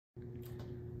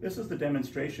This is the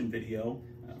demonstration video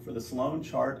for the Sloan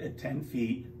chart at 10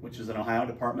 feet, which is an Ohio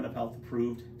Department of Health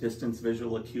approved distance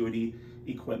visual acuity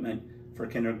equipment for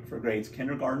grades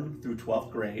kindergarten through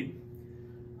 12th grade.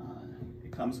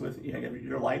 It comes with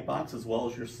your light box as well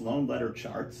as your Sloan letter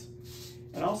charts.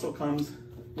 It also comes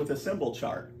with a symbol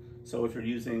chart. So if you're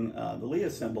using the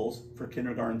LEA symbols for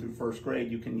kindergarten through first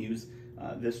grade, you can use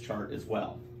this chart as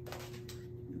well.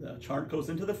 The chart goes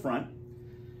into the front.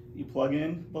 You plug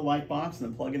in the light box and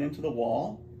then plug it into the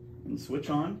wall and switch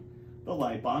on the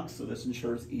light box, so this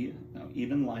ensures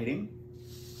even lighting.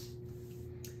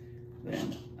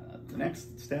 Then the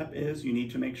next step is you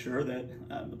need to make sure that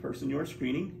the person you're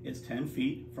screening is 10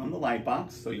 feet from the light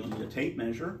box, so you'll need a tape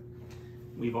measure.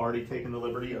 We've already taken the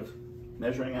liberty of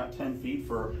measuring out 10 feet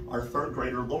for our third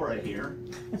grader Laura here.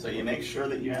 So you make sure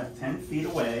that you have 10 feet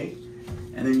away,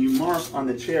 and then you mark on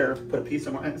the chair, put a piece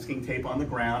of masking tape on the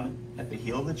ground at the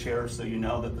heel of the chair so you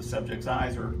know that the subject's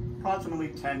eyes are approximately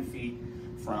 10 feet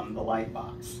from the light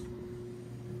box.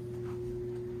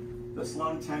 The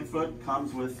Sloan 10-foot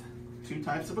comes with two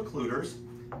types of occluders.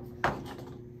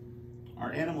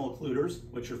 Our animal occluders,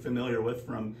 which you're familiar with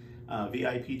from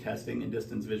VIP testing and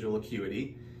distance visual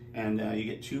acuity. And you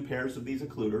get two pairs of these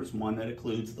occluders, one that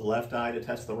occludes the left eye to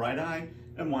test the right eye,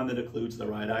 and one that occludes the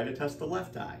right eye to test the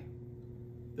left eye.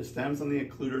 The stems on the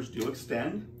occluders do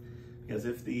extend, because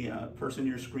if the person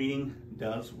you're screening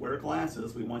does wear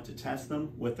glasses, we want to test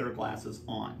them with their glasses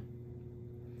on.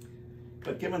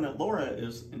 But given that Laura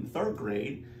is in third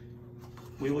grade,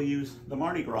 we will use the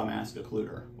Mardi Gras mask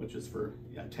occluder, which is for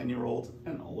 10-year-olds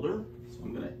and older. So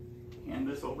I'm going to hand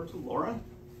this over to Laura,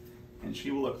 and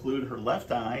she will occlude her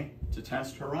left eye to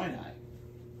test her right eye.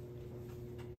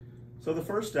 So the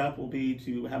first step will be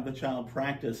to have the child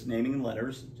practice naming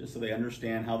letters, just so they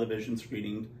understand how the vision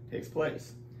screening takes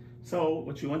place. So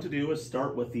what you want to do is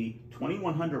start with the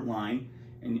 2100 line,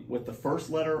 and with the first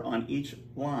letter on each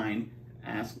line,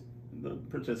 ask the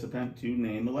participant to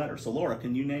name the letter. So Laura,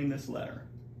 can you name this letter?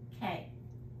 K.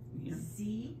 Here.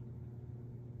 Z.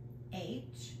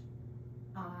 H.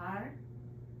 R.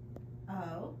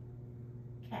 O.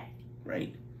 K.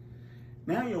 Great.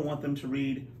 Now you'll want them to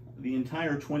read the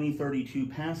entire 2032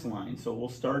 pass line. So we'll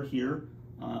start here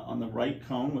on the right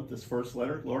cone with this first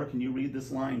letter. Laura, can you read this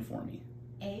line for me?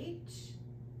 H.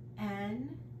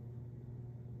 N.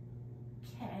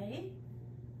 K.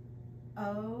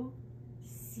 O.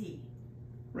 C.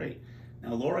 Great.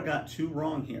 Now Laura got two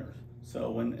wrong here. So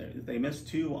when they missed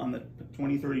two on the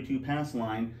 2032 pass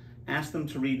line, ask them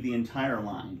to read the entire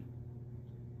line.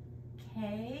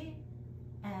 K.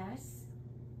 S.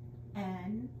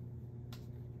 N.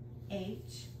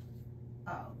 H.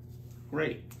 O.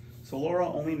 Great. So Laura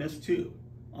only missed two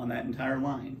on that entire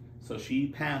line. So she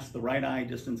passed the right eye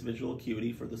distance visual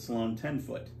acuity for the Sloan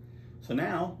 10-foot. So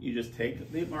now you just take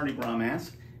the Mardi Gras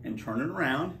mask and turn it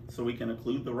around so we can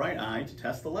occlude the right eye to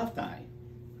test the left eye.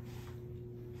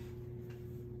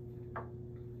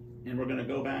 And we're going to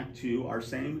go back to our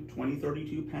same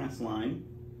 2032 pass line.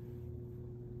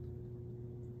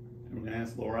 And we're going to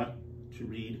ask Laura to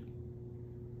read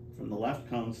from the left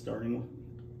cone, starting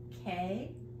with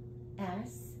K.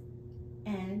 S.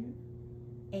 N.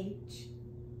 H.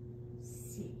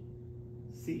 C.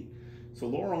 C. So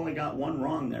Laura only got one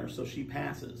wrong there, so she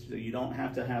passes. So you don't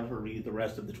have to have her read the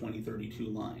rest of the 2032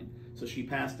 line. So she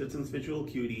passed distance visual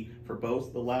acuity for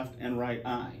both the left and right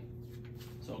eye.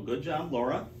 So good job,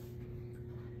 Laura.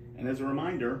 And as a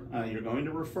reminder, you're going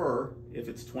to refer if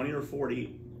it's 20 or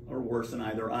 40 or worse in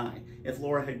either eye. If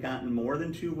Laura had gotten more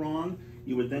than two wrong,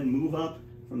 you would then move up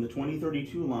from the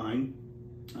 2032 line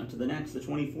to the next, the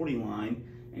 2040 line,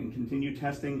 and continue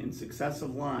testing in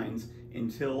successive lines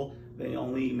until they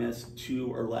only miss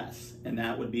two or less, and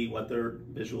that would be what their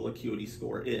visual acuity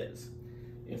score is.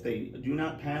 If they do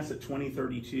not pass at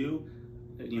 2032,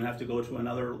 and you have to go to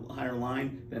another higher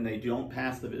line, then they don't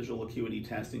pass the visual acuity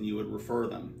test, and you would refer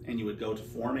them, and you would go to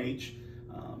Form H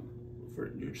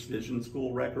for your vision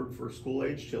school record for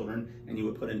school-age children, and you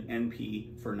would put an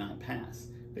NP for not pass.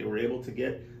 They were able to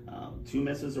get two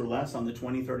misses or less on the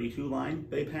 2032 line,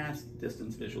 they passed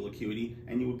distance visual acuity,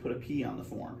 and you would put a P on the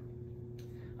form.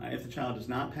 If the child does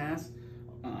not pass,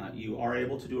 you are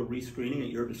able to do a rescreening at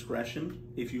your discretion.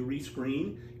 If you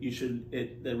rescreen,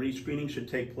 the rescreening should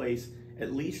take place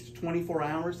at least 24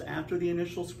 hours after the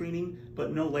initial screening,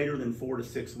 but no later than 4 to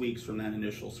 6 weeks from that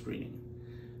initial screening.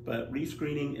 But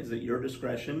rescreening is at your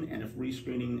discretion, and if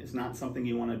rescreening is not something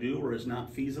you want to do or is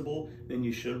not feasible, then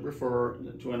you should refer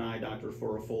to an eye doctor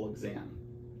for a full exam.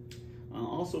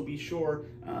 Also be sure,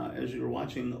 as you're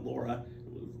watching Laura,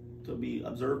 to be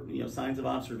observed, signs of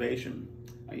observation.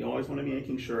 You always want to be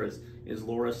making sure, is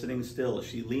Laura sitting still? Is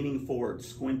she leaning forward,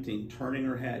 squinting, turning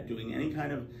her head, doing any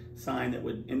kind of sign that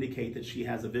would indicate that she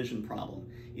has a vision problem?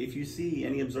 If you see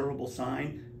any observable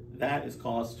sign, that is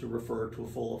cause to refer to a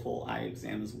full eye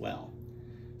exam as well.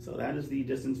 So that is the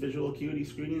distance visual acuity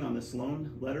screening on the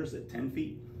Sloan letters at 10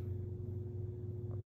 feet.